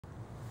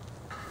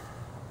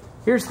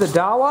Here's the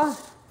Dahua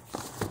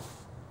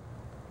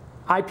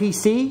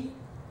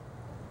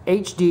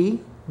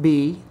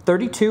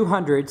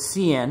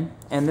IPC-HDB3200CN,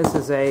 and this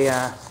is a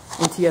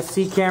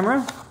NTSC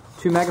camera,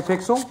 2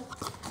 megapixel.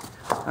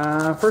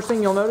 First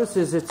thing you'll notice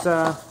is it's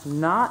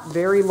not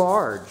very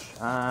large,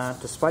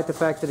 despite the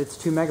fact that it's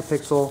 2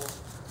 megapixel.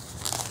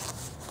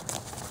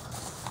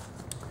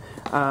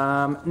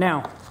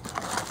 Now,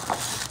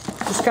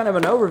 just kind of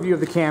an overview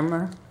of the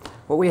camera.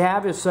 What we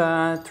have is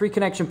 3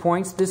 connection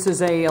points. This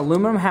is a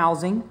aluminum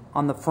housing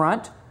on the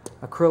front,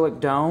 acrylic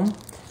dome,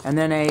 and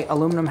then a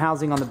aluminum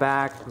housing on the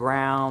back,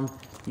 ground.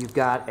 You've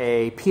got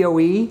a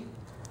PoE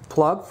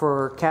plug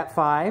for Cat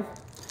 5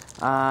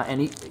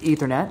 and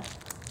Ethernet,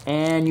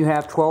 and you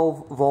have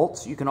 12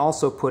 volts you can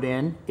also put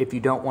in if you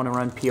don't want to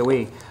run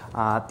PoE.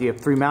 You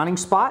have 3 mounting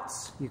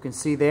spots, you can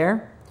see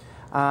there.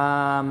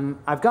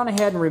 I've gone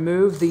ahead and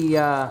removed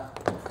the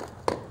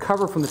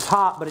cover from the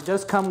top, but it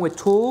does come with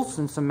tools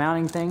and some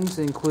mounting things,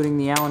 including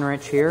the Allen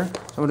wrench here. So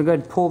I'm going to go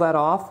ahead and pull that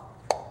off.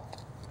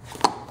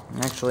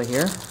 Actually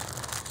here,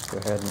 go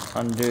ahead and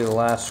undo the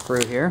last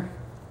screw here.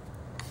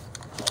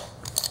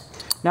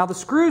 Now the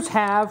screws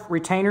have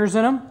retainers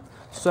in them,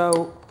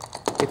 so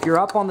if you're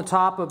up on the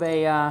top of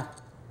a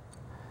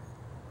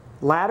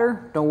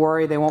ladder, don't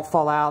worry, they won't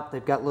fall out.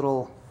 They've got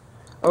little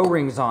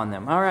O-rings on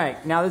them.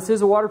 Alright, now this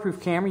is a waterproof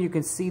camera. You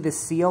can see the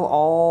seal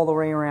all the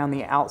way around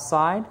the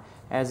outside,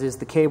 as is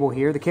the cable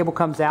here. The cable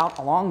comes out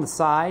along the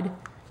side,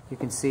 you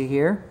can see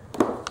here.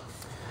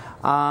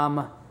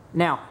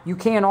 Now, you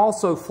can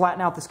also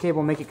flatten out this cable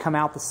and make it come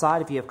out the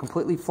side. If you have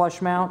completely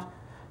flush mount,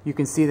 you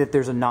can see that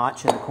there's a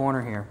notch in the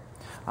corner here.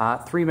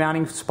 3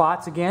 mounting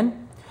spots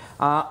again.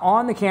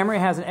 On the camera, it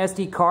has an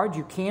SD card.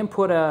 You can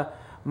put a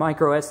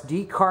micro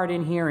SD card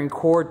in here and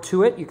cord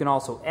to it. You can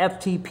also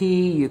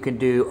FTP, you can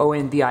do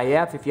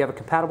ONVIF if you have a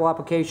compatible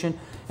application,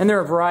 and there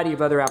are a variety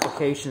of other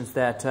applications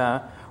that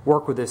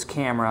work with this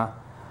camera.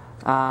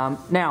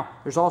 Now,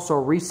 there's also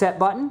a reset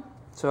button,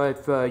 so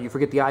if you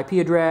forget the IP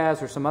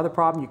address or some other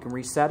problem, you can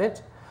reset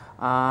it.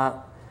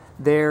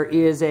 There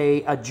is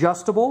a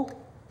adjustable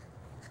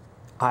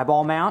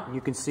eyeball mount.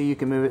 You can see you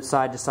can move it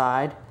side to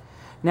side.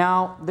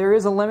 Now, there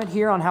is a limit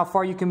here on how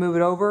far you can move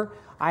it over.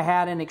 I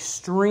had an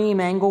extreme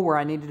angle where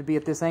I needed to be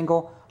at this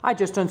angle. I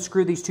just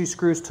unscrewed these 2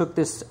 screws, took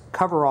this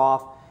cover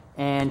off,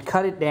 and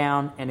cut it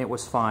down, and it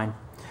was fine.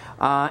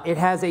 It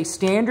has a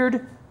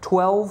standard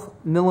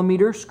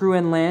 12mm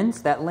screw-in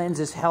lens. That lens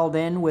is held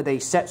in with a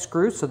set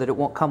screw so that it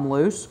won't come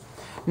loose.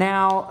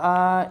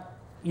 Now,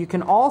 you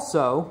can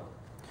also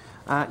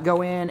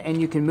go in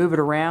and you can move it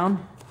around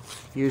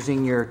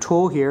using your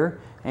tool here,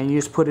 and you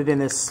just put it in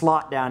this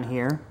slot down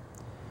here.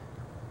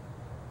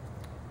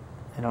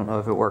 I don't know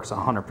if it works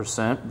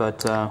 100%,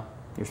 but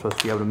you're supposed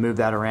to be able to move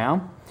that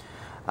around.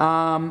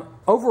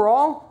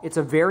 Overall, it's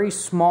a very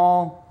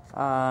small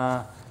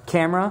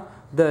camera.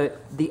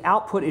 The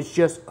output is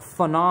just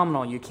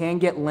phenomenal. You can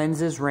get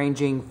lenses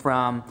ranging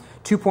from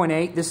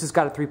 2.8, this has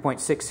got a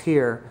 3.6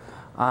 here,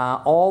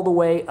 all the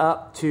way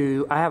up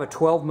to, I have a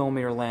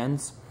 12mm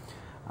lens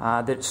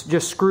that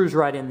just screws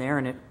right in there,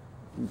 and it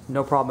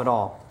no problem at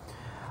all.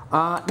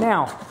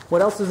 Now,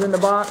 what else is in the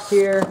box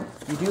here?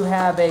 You do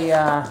have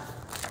a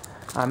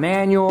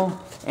manual,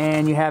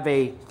 and you have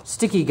a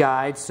sticky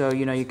guide, so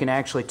you can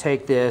actually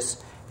take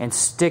this and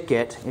stick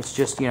it. It's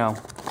just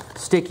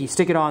sticky.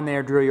 Stick it on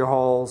there, drill your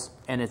holes,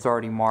 and it's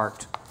already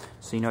marked,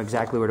 so you know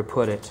exactly where to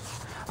put it.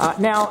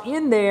 Now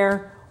in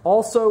there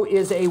also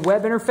is a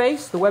web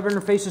interface. The web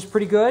interface is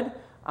pretty good.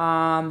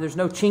 There's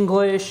no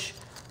Chinglish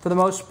for the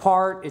most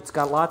part. It's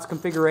got lots of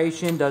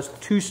configuration, does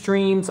 2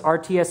 streams,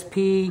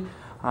 RTSP,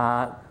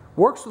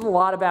 works with a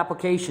lot of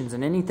applications,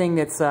 and anything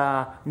that's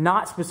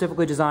not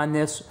specifically designed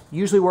this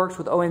usually works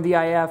with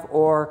ONVIF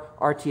or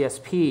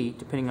RTSP,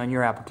 depending on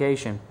your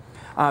application.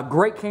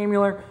 Great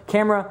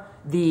camera.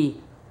 The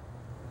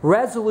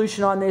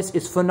resolution on this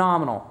is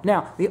phenomenal.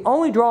 Now, the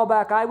only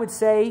drawback I would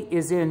say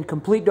is in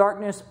complete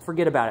darkness,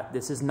 forget about it.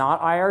 This is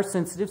not IR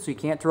sensitive, so you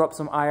can't throw up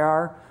some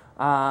IR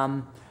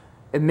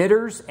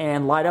emitters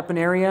and light up an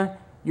area.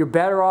 You're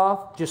better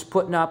off just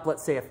putting up,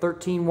 let's say, a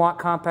 13-watt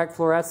compact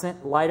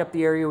fluorescent, light up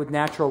the area with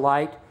natural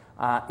light.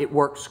 It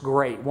works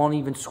great. Won't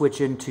even switch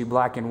into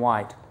black and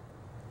white.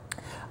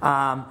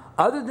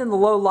 Other than the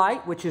low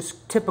light, which is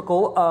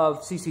typical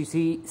of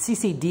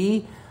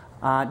CCD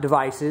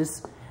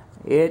devices,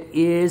 it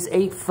is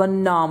a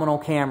phenomenal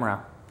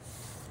camera.